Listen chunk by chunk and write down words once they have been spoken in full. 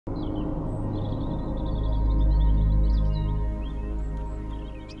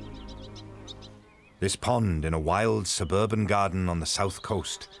This pond in a wild suburban garden on the south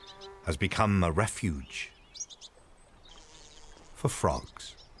coast has become a refuge for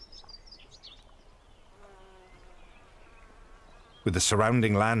frogs. With the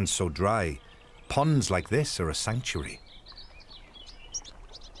surrounding land so dry, ponds like this are a sanctuary.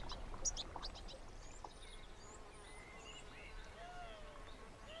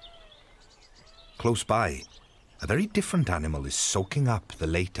 Close by, a very different animal is soaking up the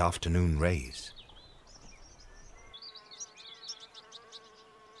late afternoon rays.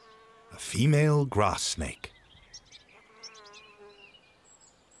 A female grass snake.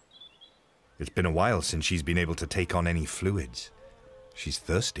 It's been a while since she's been able to take on any fluids. She's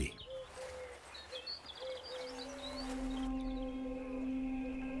thirsty.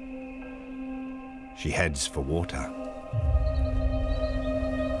 She heads for water.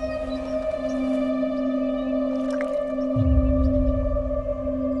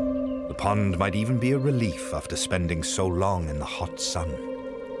 The pond might even be a relief after spending so long in the hot sun.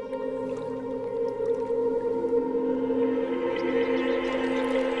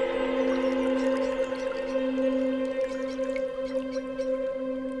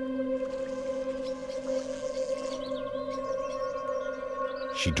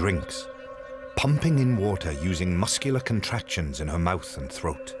 She drinks, pumping in water using muscular contractions in her mouth and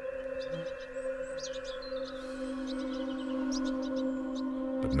throat.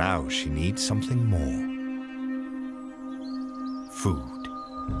 But now she needs something more. Food.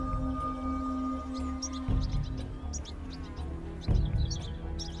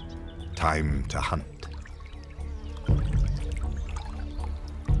 Time to hunt.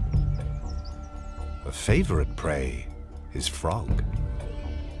 Her favorite prey is frog.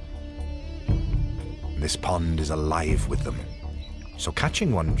 This pond is alive with them, so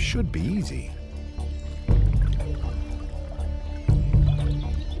catching one should be easy.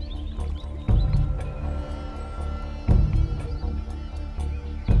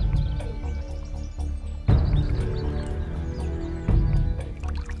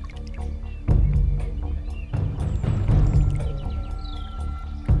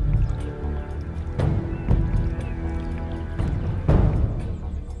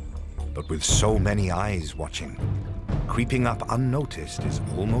 With so many eyes watching, creeping up unnoticed is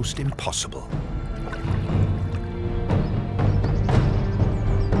almost impossible.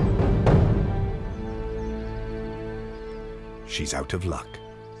 She's out of luck.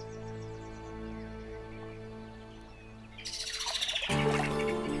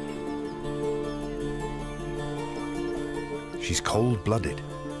 She's cold-blooded,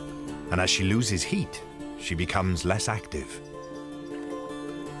 and as she loses heat, she becomes less active.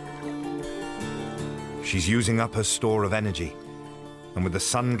 She's using up her store of energy, and with the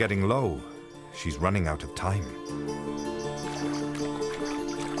sun getting low, she's running out of time.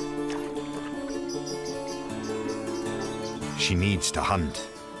 She needs to hunt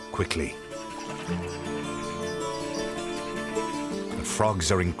quickly. The frogs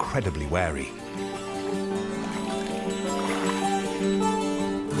are incredibly wary.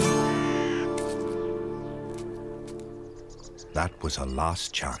 That was her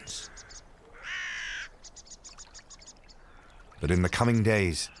last chance. But in the coming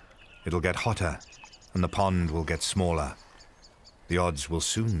days, it'll get hotter, and the pond will get smaller. The odds will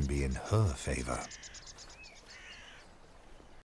soon be in her favor.